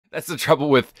That's the trouble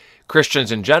with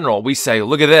Christians in general. We say,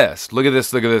 look at this, look at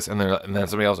this, look at this. And then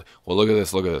somebody else, well, look at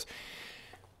this, look at this.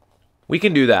 We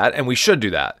can do that, and we should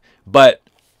do that. But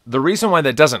the reason why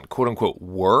that doesn't, quote unquote,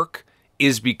 work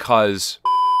is because,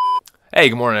 hey,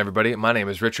 good morning, everybody. My name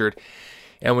is Richard,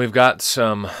 and we've got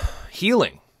some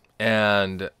healing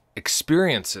and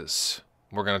experiences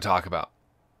we're going to talk about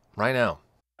right now.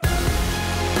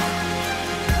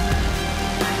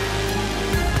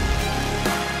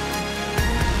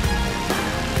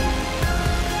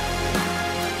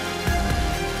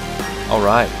 All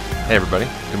right. Hey, everybody.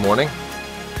 Good morning.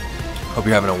 Hope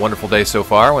you're having a wonderful day so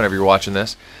far whenever you're watching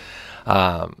this.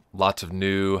 Lots of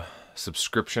new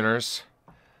subscriptioners.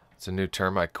 It's a new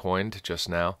term I coined just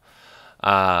now.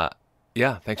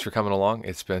 Yeah, thanks for coming along.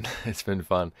 It's been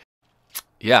fun.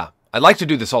 Yeah, I'd like to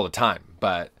do this all the time,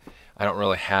 but I don't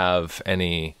really have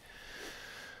any.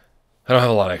 I don't have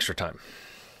a lot of extra time.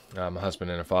 I'm a husband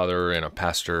and a father and a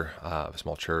pastor of a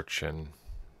small church, and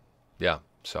yeah,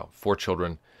 so 4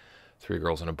 children, 3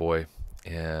 girls and a boy,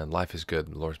 and life is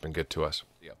good. The Lord's been good to us.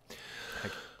 Yeah.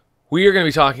 We are going to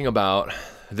be talking about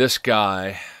this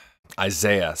guy,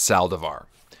 Isaiah Saldivar.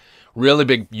 Really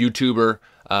big YouTuber.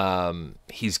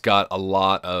 He's got a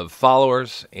lot of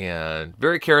followers and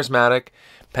very charismatic,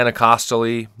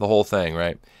 Pentecostally, the whole thing,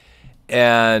 right?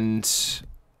 And first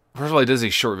of all, he does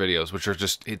these short videos, which are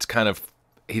just, it's kind of,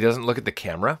 he doesn't look at the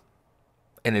camera,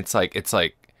 and it's like,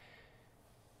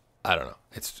 I don't know.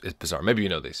 It's bizarre. Maybe you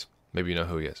know these. Maybe you know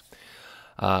who he is.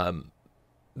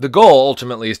 The goal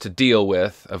ultimately is to deal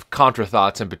with, of Contra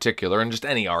thoughts in particular, and just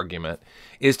any argument,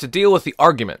 is to deal with the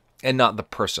argument and not the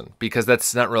person, because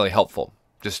that's not really helpful.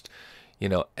 Just, you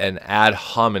know, an ad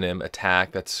hominem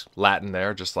attack, that's Latin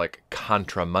there, just like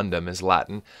contra mundum is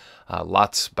Latin.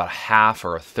 About half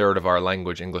or a third of our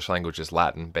language, English language, is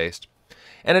Latin based.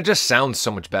 And it just sounds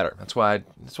so much better. That's why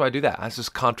I do that. That's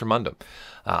just contra mundum.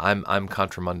 I'm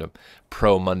contra mundum,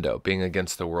 pro mundo, being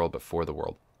against the world but for the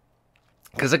world.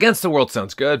 Because against the world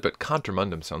sounds good, but contra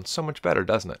mundum sounds so much better,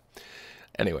 doesn't it?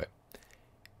 Anyway,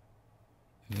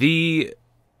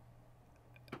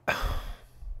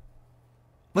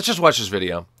 let's just watch this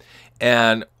video,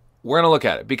 and we're gonna look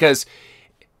at it, because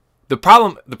the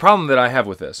problem that I have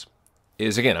with this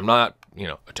is, again, I'm not,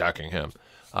 attacking him,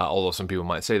 although some people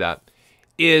might say that,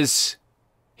 is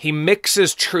he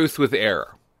mixes truth with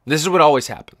error. This is what always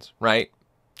happens, right?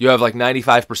 You have like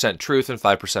 95% truth and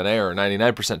 5% error,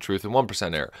 99% truth and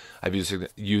 1% error. I've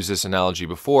used this analogy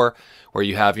before, where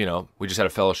you have, we just had a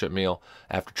fellowship meal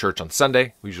after church on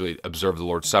Sunday. We usually observe the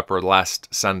Lord's Supper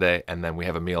last Sunday, and then we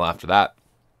have a meal after that.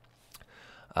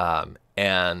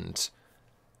 And,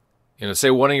 say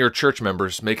one of your church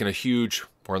members making a huge,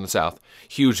 we're in the South,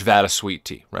 huge vat of sweet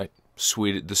tea, right?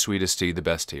 The sweetest tea, the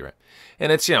best tea, right?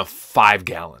 And it's, 5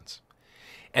 gallons.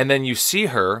 And then you see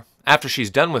her, after she's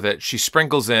done with it, she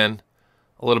sprinkles in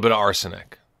a little bit of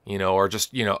arsenic, or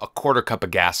just, a quarter cup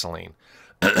of gasoline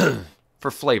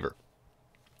for flavor.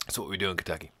 That's what we do in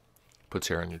Kentucky. Puts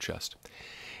hair on your chest.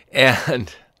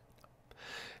 And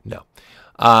no.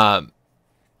 And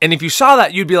if you saw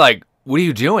that, you'd be like, what are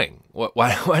you doing?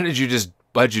 Why did you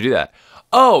do that?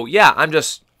 Oh, yeah, I'm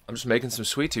just making some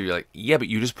sweet tea. You're like, yeah, but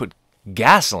you just put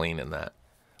gasoline in that.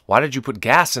 Why did you put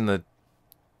gas in the...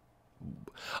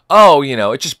 Oh,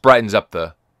 it just brightens up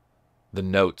the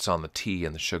notes on the tea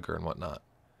and the sugar and whatnot.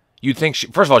 You'd think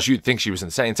first of all, you'd think she was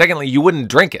insane. Secondly, you wouldn't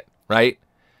drink it, right?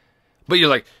 But you're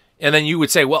like, and then you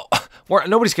would say, well,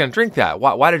 nobody's going to drink that.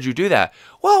 Why did you do that?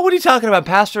 Well, what are you talking about,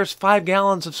 Pastor? It's 5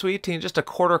 gallons of sweet tea and just a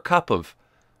quarter cup of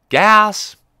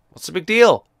gas. What's the big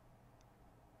deal?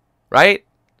 Right?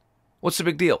 What's the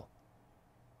big deal?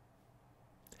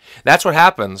 That's what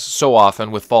happens so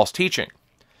often with false teaching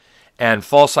and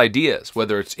false ideas,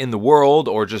 whether it's in the world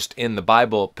or just in the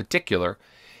Bible in particular,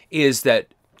 is that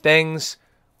things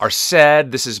are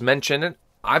said, this is mentioned, and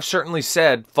I've certainly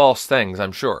said false things,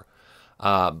 I'm sure.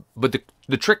 But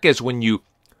the trick is when you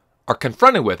are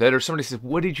confronted with it, or somebody says,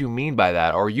 what did you mean by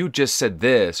that? Or you just said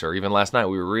this, or even last night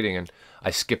we were reading and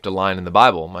I skipped a line in the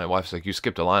Bible. My wife's like, you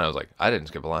skipped a line. I was like, I didn't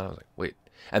skip a line. I was like, wait.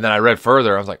 And then I read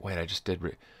further. I was like, wait, I just did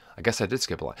read. I guess I did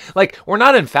skip a line. Like, we're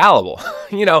not infallible,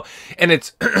 and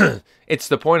it's it's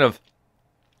the point of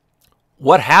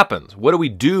what happens. What do we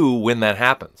do when that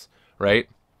happens, right?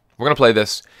 We're going to play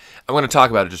this. I'm going to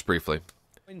talk about it just briefly.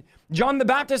 When John the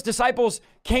Baptist's disciples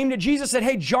came to Jesus and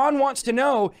said, hey, John wants to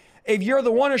know if you're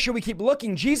the one or should we keep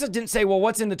looking? Jesus didn't say, well,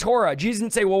 what's in the Torah? Jesus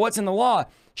didn't say, well, what's in the law?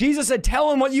 Jesus said,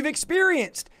 tell him what you've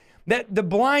experienced. That the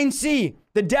blind see,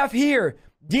 the deaf hear,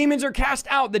 demons are cast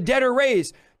out, the dead are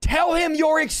raised. Tell him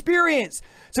your experience.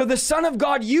 So the Son of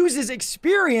God uses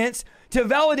experience to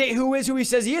validate who is who he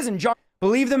says he is. And John,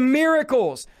 believe the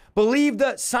miracles. Believe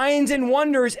the signs and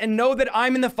wonders and know that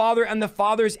I'm in the Father and the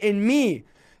Father's in me.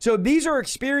 So these are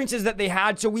experiences that they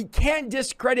had. So we can't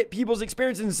discredit people's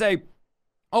experiences and say,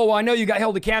 oh, well, I know you got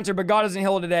healed of cancer, but God doesn't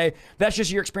heal today. That's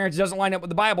just your experience. It doesn't line up with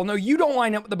the Bible. No, you don't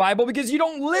line up with the Bible because you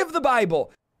don't live the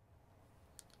Bible.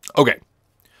 Okay.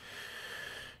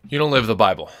 You don't live the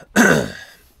Bible.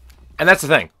 And that's the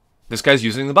thing. This guy's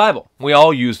using the Bible. We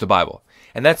all use the Bible.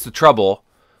 And that's the trouble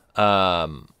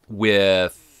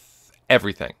with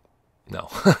everything. No.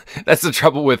 That's the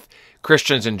trouble with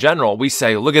Christians in general. We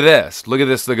say, look at this, look at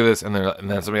this, look at this. And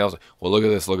then somebody else, well, look at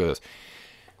this, look at this.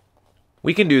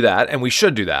 We can do that, and we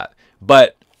should do that.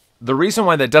 But the reason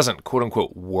why that doesn't, quote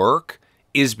unquote, work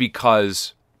is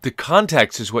because the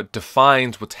context is what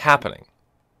defines what's happening.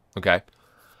 Okay?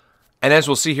 And as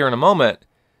we'll see here in a moment,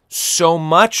 so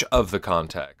much of the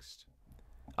context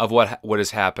of what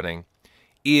is happening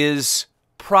is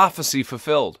prophecy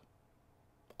fulfilled.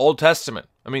 Old Testament.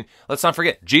 I mean, let's not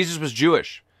forget, Jesus was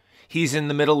Jewish. He's in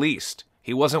the Middle East.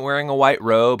 He wasn't wearing a white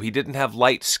robe. He didn't have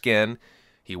light skin.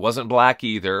 He wasn't black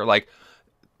either. Like,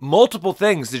 multiple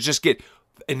things that just get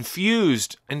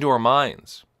infused into our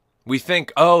minds. We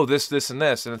think, oh, this, and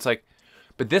this. And it's like,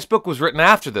 but this book was written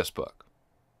after this book.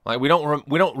 Like, we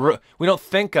don't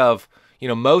think of,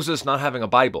 Moses not having a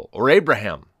Bible, or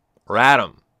Abraham, or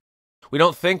Adam. We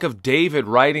don't think of David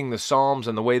writing the Psalms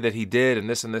and the way that he did, and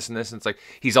this and this and this. And it's like,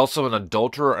 he's also an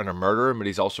adulterer and a murderer, but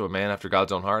he's also a man after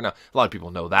God's own heart. Now, a lot of people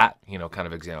know that, kind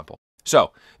of example.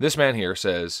 So, this man here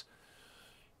says,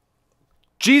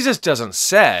 Jesus doesn't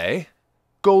say,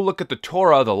 go look at the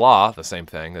Torah, the law, the same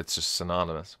thing. That's just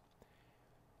synonymous.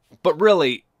 But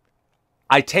really,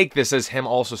 I take this as him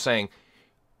also saying,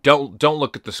 don't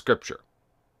look at the scripture,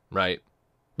 right?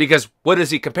 Because what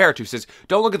does he compare it to? He says,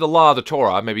 don't look at the law of the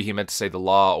Torah. Maybe he meant to say the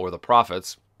law or the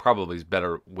prophets. Probably is a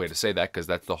better way to say that because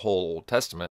that's the whole Old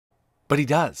Testament. But he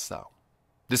does, though.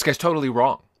 This guy's totally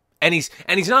wrong. And he's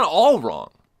not all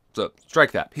wrong. So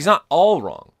strike that. He's not all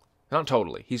wrong. Not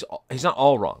totally. He's not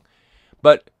all wrong.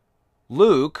 But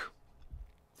Luke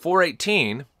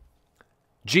 4:18,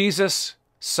 Jesus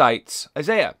cites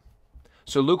Isaiah.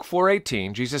 So Luke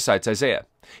 4:18, Jesus cites Isaiah.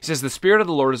 He says, the Spirit of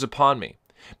the Lord is upon me,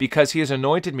 because he has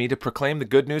anointed me to proclaim the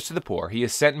good news to the poor. He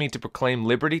has sent me to proclaim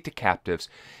liberty to captives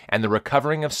and the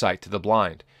recovering of sight to the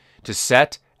blind, to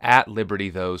set at liberty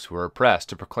those who are oppressed,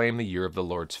 to proclaim the year of the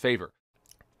Lord's favor.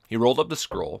 He rolled up the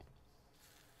scroll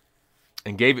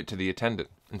and gave it to the attendant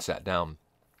and sat down.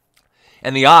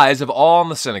 And the eyes of all in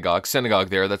the synagogue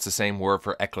there, that's the same word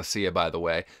for ecclesia, by the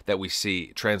way, that we see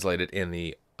translated in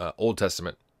the Old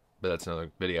Testament, but that's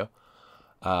another video.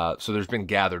 So there's been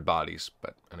gathered bodies,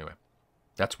 but anyway,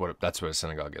 that's what a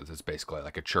synagogue is. It's basically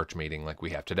like a church meeting like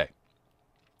we have today.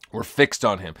 We're fixed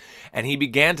on him. And he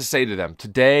began to say to them,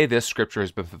 today this scripture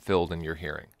has been fulfilled in your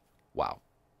hearing. Wow.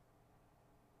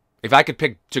 If I could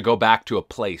pick to go back to a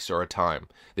place or a time,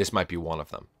 this might be one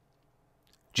of them.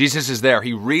 Jesus is there.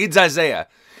 He reads Isaiah.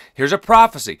 Here's a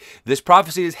prophecy. This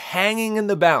prophecy is hanging in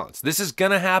the balance. This is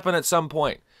going to happen at some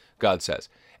point, God says.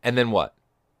 And then what?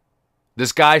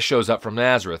 This guy shows up from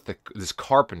Nazareth, this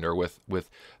carpenter with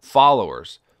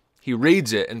followers. He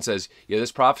reads it and says, yeah,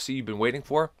 this prophecy you've been waiting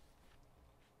for,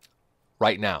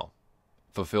 right now.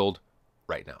 Fulfilled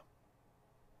right now.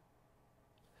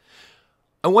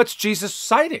 And what's Jesus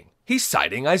citing? He's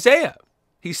citing Isaiah.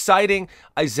 He's citing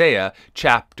Isaiah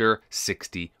chapter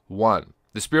 61.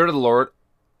 The Spirit of the Lord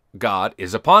God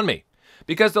is upon me,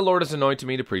 because the Lord has anointed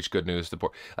me to preach good news to the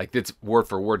poor. Like, it's word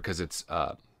for word because it's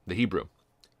the Hebrew.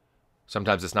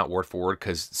 Sometimes it's not word for word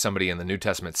because somebody in the New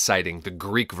Testament is citing the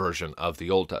Greek version of the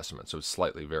Old Testament, so it's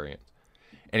slightly variant.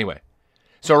 Anyway,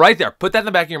 so right there, put that in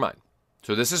the back of your mind.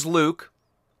 So this is Luke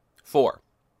 4.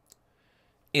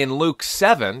 In Luke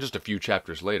 7, just a few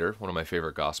chapters later, one of my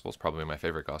favorite gospels, probably my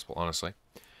favorite gospel, honestly.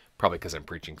 Probably because I'm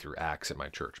preaching through Acts at my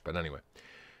church, but anyway,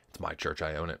 it's my church,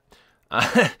 I own it.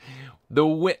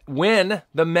 When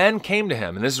the men came to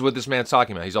him, and this is what this man's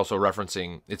talking about, he's also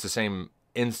referencing, it's the same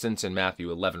instance in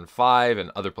Matthew 11:5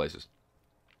 and other places.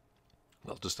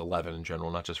 Well, just 11 in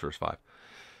general, not just verse 5.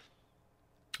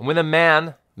 When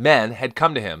the men had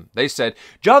come to him, they said,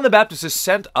 John the Baptist has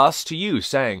sent us to you,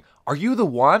 saying, are you the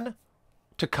one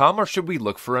to come, or should we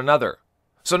look for another?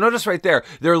 So notice right there,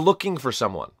 they're looking for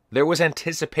someone. There was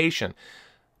anticipation.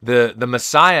 The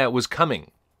Messiah was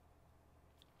coming.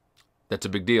 That's a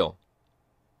big deal.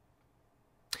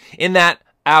 In that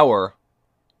hour,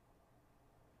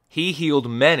 he healed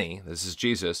many, this is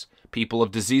Jesus, people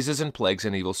of diseases and plagues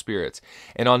and evil spirits.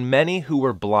 And on many who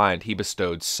were blind, he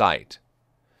bestowed sight.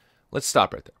 Let's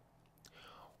stop right there.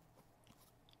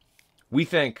 We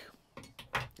think,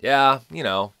 yeah,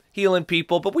 healing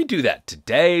people, but we do that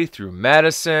today through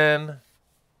medicine.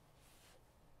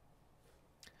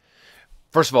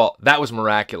 First of all, that was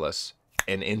miraculous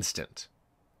and instant.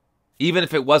 Even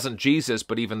if it wasn't Jesus,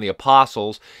 but even the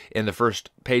apostles in the first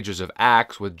pages of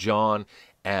Acts with John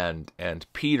and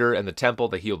Peter in the temple,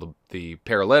 they healed the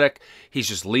paralytic. He's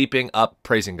just leaping up,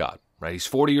 praising God, right? He's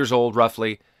 40 years old,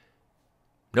 roughly.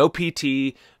 No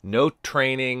PT, no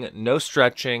training, no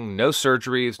stretching, no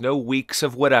surgeries, no weeks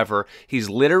of whatever. He's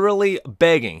literally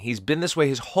begging. He's been this way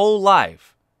his whole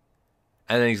life.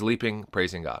 And then he's leaping,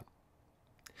 praising God.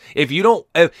 If you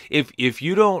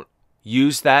don't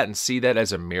use that and see that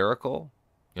as a miracle,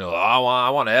 I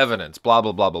want evidence, blah,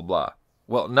 blah, blah, blah, blah.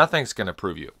 Well, nothing's going to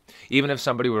prove you. Even if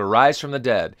somebody would arise from the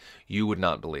dead, you would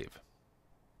not believe.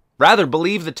 Rather,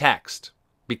 believe the text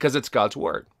because it's God's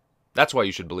word. That's why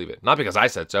you should believe it. Not because I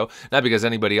said so, not because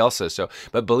anybody else says so,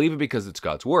 but believe it because it's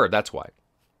God's word. That's why.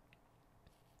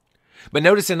 But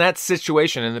notice in that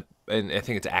situation, and I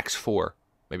think it's Acts 4,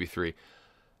 maybe 3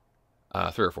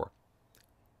 or 4.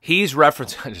 He's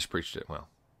referencing, I just preached it,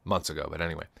 months ago, but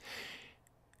anyway.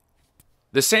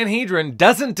 The Sanhedrin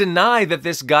doesn't deny that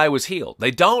this guy was healed.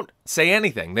 They don't say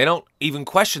anything. They don't even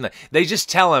question that. They just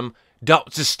tell him,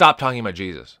 just stop talking about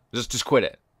Jesus. Just quit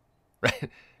it, right?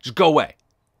 Just go away.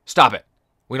 Stop it.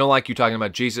 We don't like you talking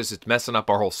about Jesus. It's messing up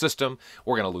our whole system.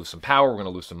 We're going to lose some power. We're going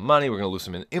to lose some money. We're going to lose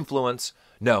some influence.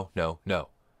 No.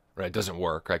 Right? It doesn't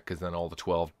work, right? Because then all the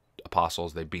 12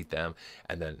 apostles, they beat them.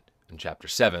 And then in chapter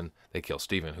 7, they kill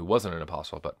Stephen, who wasn't an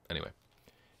apostle. But anyway,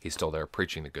 he's still there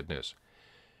preaching the good news.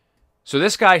 So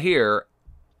this guy here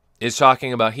is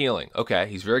talking about healing. Okay,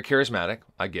 he's very charismatic.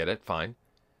 I get it. Fine.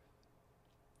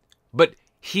 But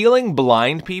healing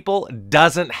blind people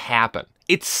doesn't happen.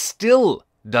 It still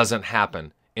doesn't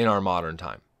happen in our modern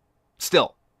time.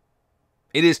 Still.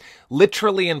 It is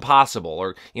literally impossible,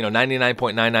 or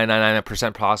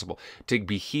 99.9999% possible to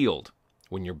be healed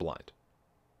when you're blind.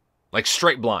 Like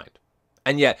straight blind.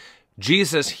 And yet,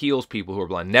 Jesus heals people who are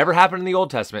blind. Never happened in the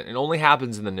Old Testament. It only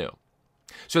happens in the New.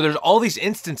 So there's all these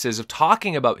instances of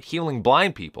talking about healing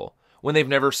blind people when they've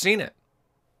never seen it.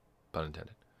 Pun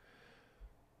intended.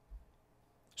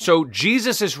 So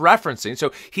Jesus is referencing,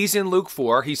 so he's in Luke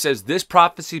 4. He says, this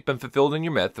prophecy has been fulfilled in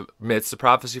your midst, the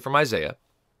prophecy from Isaiah.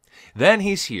 Then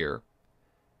he's here,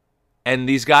 and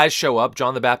these guys show up,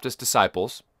 John the Baptist's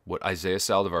disciples, what Isaiah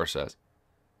Saldivar says.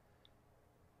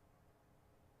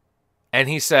 And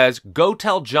he says, go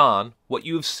tell John what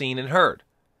you have seen and heard.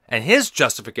 And his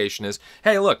justification is,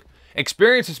 hey, look,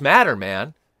 experiences matter,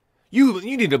 man. You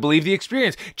need to believe the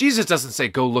experience. Jesus doesn't say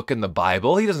go look in the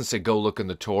Bible. He doesn't say go look in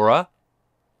the Torah,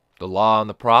 the law and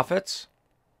the prophets.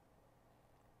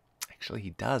 Actually, he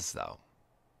does, though.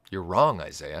 You're wrong,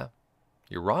 Isaiah.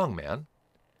 You're wrong, man.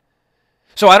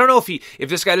 So I don't know if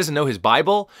this guy doesn't know his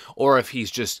Bible or if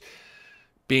he's just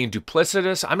being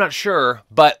duplicitous. I'm not sure,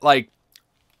 but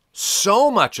so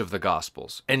much of the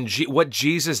Gospels and what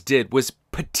Jesus did was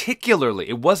particularly,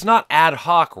 it was not ad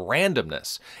hoc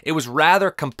randomness. It was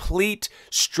rather complete,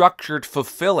 structured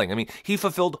fulfilling. I mean, he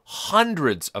fulfilled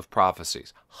hundreds of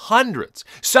prophecies. Hundreds.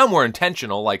 Some were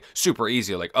intentional, like super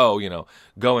easy, like, going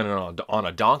on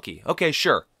a donkey. Okay,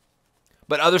 sure.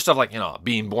 But other stuff like,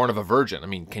 being born of a virgin. I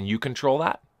mean, can you control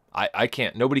that? I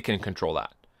can't. Nobody can control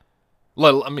that.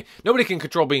 Nobody can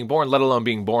control being born, let alone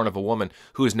being born of a woman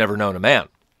who has never known a man.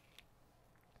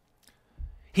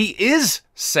 He is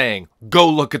saying, go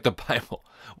look at the Bible.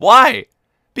 Why?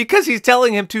 Because he's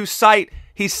telling him to cite,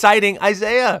 he's citing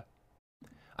Isaiah.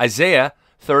 Isaiah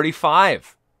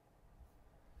 35.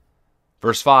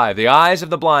 Verse 5, the eyes of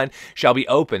the blind shall be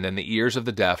opened and the ears of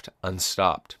the deaf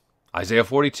unstopped. Isaiah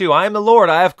 42, I am the Lord,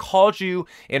 I have called you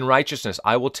in righteousness.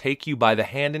 I will take you by the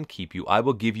hand and keep you. I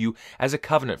will give you as a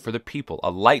covenant for the people, a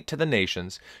light to the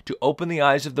nations, to open the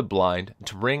eyes of the blind,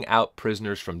 to bring out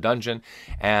prisoners from dungeon,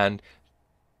 and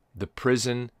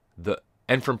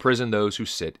from prison those who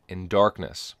sit in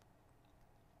darkness.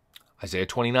 Isaiah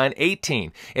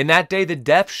 29:18. In that day the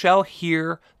deaf shall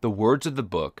hear the words of the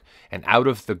book, and out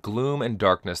of the gloom and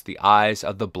darkness the eyes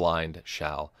of the blind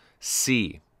shall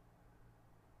see.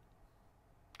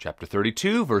 Chapter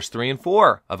 32, verse 3 and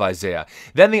 4 of Isaiah.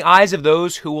 Then the eyes of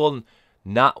those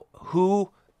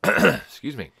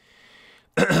excuse me.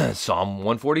 Psalm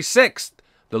 146.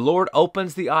 The Lord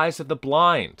opens the eyes of the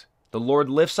blind. The Lord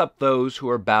lifts up those who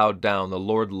are bowed down. The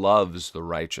Lord loves the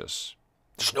righteous.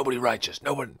 There's nobody righteous.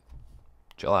 No one.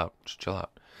 Chill out. Just chill out.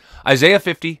 Isaiah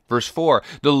 50, verse 4.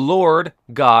 The Lord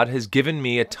God has given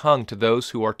me a tongue to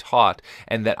those who are taught,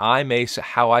 and that I may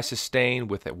how I sustain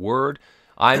with a word.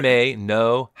 I may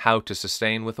know how to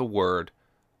sustain with a word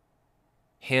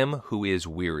him who is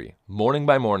weary. Morning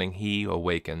by morning he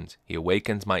awakens. He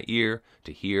awakens my ear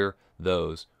to hear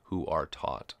those who are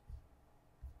taught.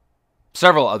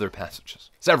 Several other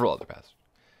passages.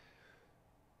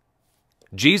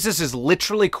 Jesus is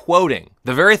literally quoting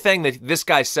the very thing that this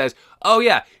guy says. Oh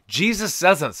yeah, Jesus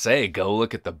doesn't say, go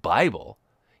look at the Bible.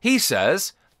 He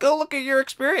says, go look at your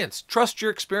experience. Trust your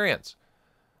experience.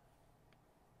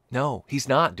 No, he's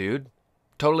not, dude.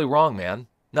 Totally wrong, man.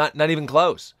 Not even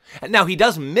close. And now he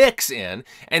does mix in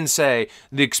and say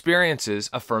the experiences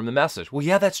affirm the message. Well,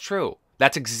 yeah, that's true.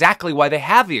 That's exactly why they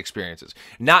have the experiences.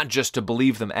 Not just to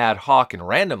believe them ad hoc and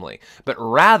randomly, but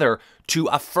rather to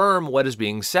affirm what is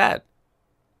being said.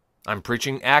 I'm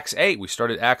preaching Acts 8. We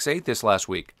started Acts 8 this last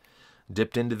week.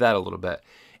 Dipped into that a little bit.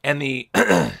 And the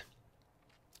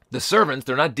servants,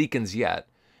 they're not deacons yet.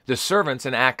 The servants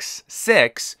in Acts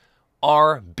 6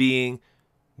 are being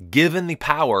given the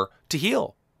power to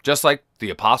heal. Just like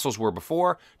the apostles were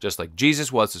before, just like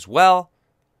Jesus was as well.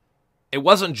 It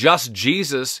wasn't just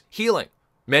Jesus healing.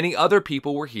 Many other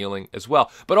people were healing as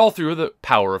well, but all through the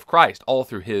power of Christ, all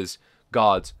through his,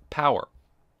 God's power.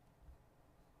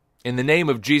 In the name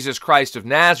of Jesus Christ of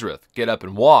Nazareth, get up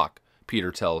and walk,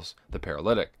 Peter tells the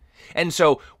paralytic. And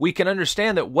so we can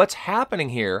understand that what's happening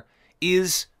here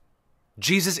is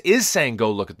Jesus is saying,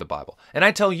 go look at the Bible. And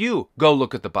I tell you, go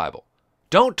look at the Bible.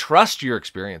 Don't trust your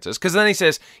experiences. Because then he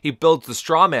says, he builds the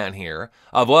straw man here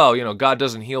of, well, you know, God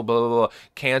doesn't heal blah, blah, blah,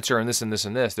 cancer and this and this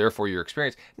and this, therefore your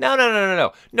experience.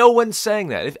 No. No one's saying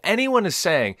that. If anyone is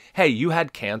saying, hey, you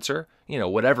had cancer, you know,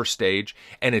 whatever stage,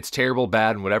 and it's terrible,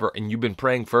 bad, and whatever, and you've been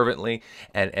praying fervently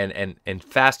and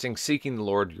fasting, seeking the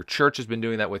Lord, your church has been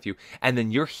doing that with you, and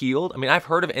then you're healed. I mean, I've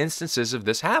heard of instances of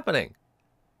this happening.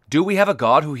 Do we have a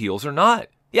God who heals or not?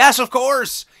 Yes, of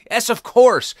course. Yes, of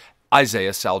course.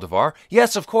 Isaiah Saldivar.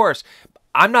 Yes, of course.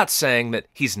 I'm not saying that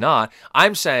he's not.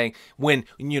 I'm saying when,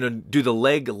 you know, do the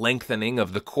leg lengthening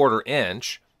of the quarter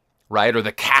inch, right? Or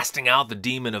the casting out the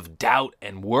demon of doubt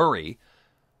and worry.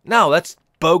 No, that's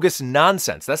bogus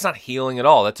nonsense. That's not healing at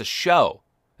all. That's a show.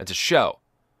 That's a show.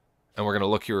 And we're going to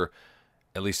look here,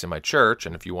 at least in my church,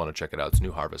 and if you want to check it out, it's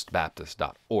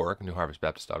newharvestbaptist.org,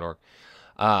 newharvestbaptist.org.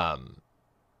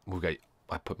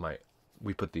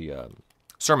 We put the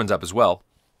sermons up as well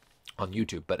on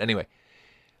YouTube. But anyway,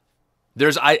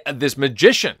 there's this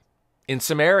magician in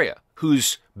Samaria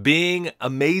who's being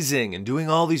amazing and doing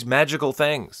all these magical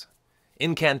things,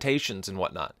 incantations and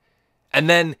whatnot. And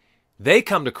then they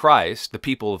come to Christ, the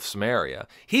people of Samaria.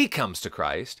 He comes to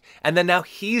Christ, and then now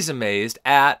he's amazed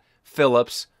at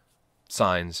Philip's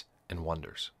signs and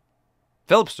wonders.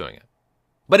 Philip's doing it.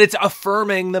 But it's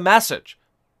affirming the message,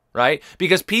 right?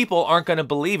 Because people aren't going to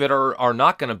believe it or are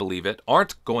not going to believe it,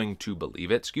 aren't going to believe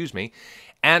it, excuse me.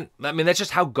 And I mean, that's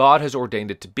just how God has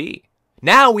ordained it to be.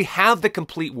 Now we have the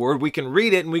complete word. We can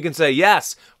read it and we can say,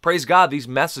 yes, praise God, these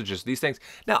messages, these things.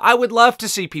 Now, I would love to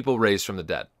see people raised from the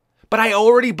dead. But I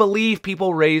already believe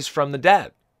people raised from the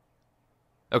dead.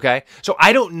 Okay? So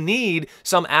I don't need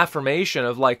some affirmation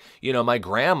of like, you know, my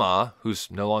grandma, who's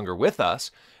no longer with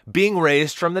us, being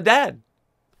raised from the dead.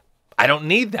 I don't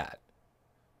need that.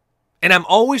 And I'm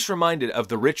always reminded of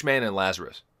the rich man and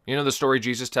Lazarus. You know the story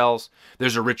Jesus tells?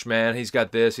 There's a rich man, he's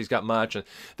got this, he's got much. And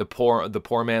the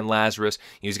poor man Lazarus,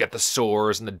 he's got the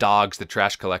sores and the dogs, the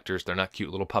trash collectors. They're not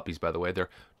cute little puppies, by the way. They're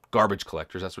garbage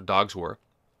collectors. That's what dogs were.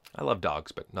 I love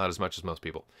dogs, but not as much as most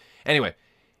people. Anyway,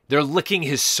 they're licking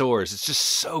his sores. It's just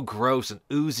so gross and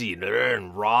oozy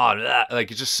and raw.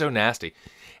 Like, it's just so nasty.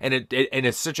 And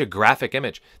it's such a graphic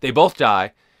image. They both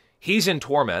die. He's in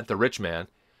torment, the rich man.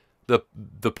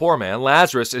 The poor man,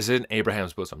 Lazarus, is in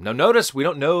Abraham's bosom. Now notice, we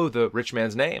don't know the rich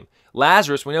man's name.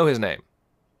 Lazarus, we know his name.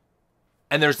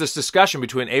 And there's this discussion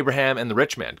between Abraham and the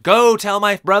rich man. Go tell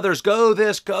my brothers, go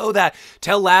this, go that.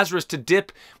 Tell Lazarus to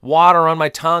dip water on my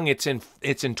tongue. It's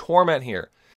in torment here.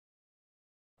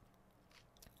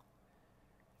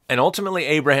 And ultimately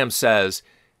Abraham says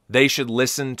they should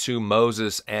listen to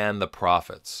Moses and the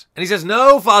prophets. And he says,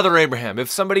 no, Father Abraham, if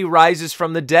somebody rises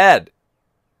from the dead.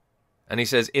 And he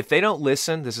says, if they don't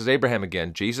listen, this is Abraham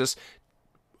again, Jesus,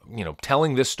 you know,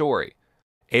 telling this story.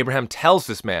 Abraham tells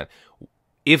this man,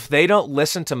 if they don't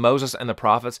listen to Moses and the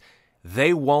prophets,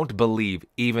 they won't believe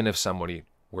even if somebody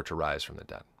were to rise from the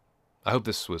dead. I hope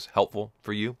this was helpful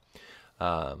for you.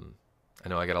 I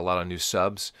know I got a lot of new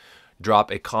subs.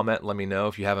 Drop a comment. Let me know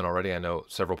if you haven't already. I know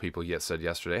several people said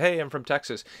yesterday, hey, I'm from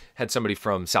Texas. Had somebody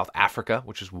from South Africa,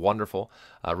 which is wonderful.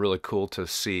 Really cool to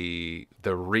see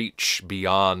the reach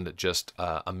beyond just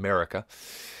America.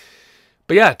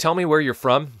 But yeah, tell me where you're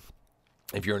from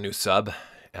if you're a new sub.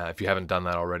 If you haven't done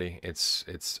that already, I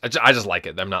just like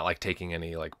it. I'm not like taking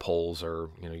any like polls or,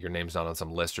 your name's not on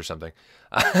some list or something.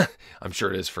 I'm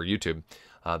sure it is for YouTube,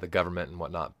 the government and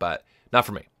whatnot, but not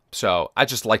for me. So I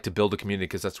just like to build a community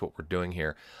because that's what we're doing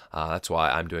here. That's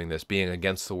why I'm doing this, being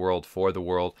against the world, for the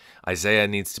world. Isaiah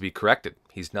needs to be corrected.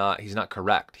 He's not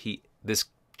correct.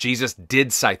 Jesus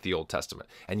did cite the Old Testament,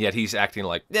 and yet he's acting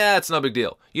like, yeah, it's no big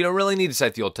deal. You don't really need to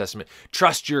cite the Old Testament.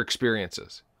 Trust your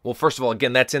experiences. Well, first of all,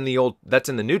 again, that's in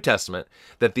the New Testament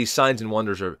that these signs and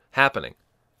wonders are happening.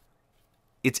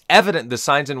 It's evident the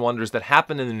signs and wonders that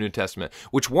happen in the New Testament,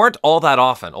 which weren't all that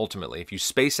often, ultimately. If you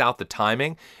space out the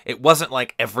timing, it wasn't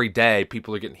like every day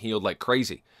people are getting healed like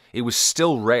crazy. It was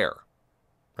still rare,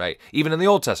 right? Even in the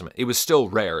Old Testament, it was still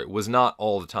rare. It was not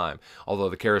all the time, although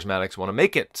the charismatics want to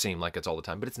make it seem like it's all the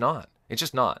time, but it's not. It's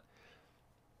just not.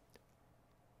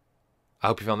 I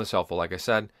hope you found this helpful. Like I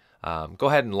said, go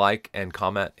ahead and like and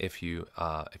comment if you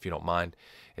don't mind.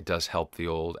 It does help the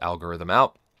old algorithm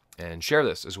out. And share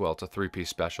this as well. It's a 3-piece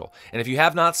special. And if you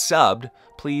have not subbed,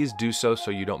 please do so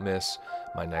you don't miss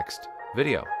my next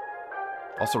video.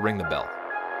 Also ring the bell.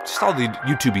 Just all the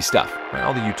YouTubey stuff, right?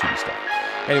 All the YouTubey stuff.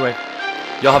 Anyway,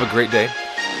 y'all have a great day.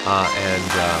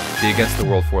 And be against the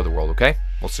world, for the world, okay?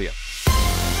 We'll see you.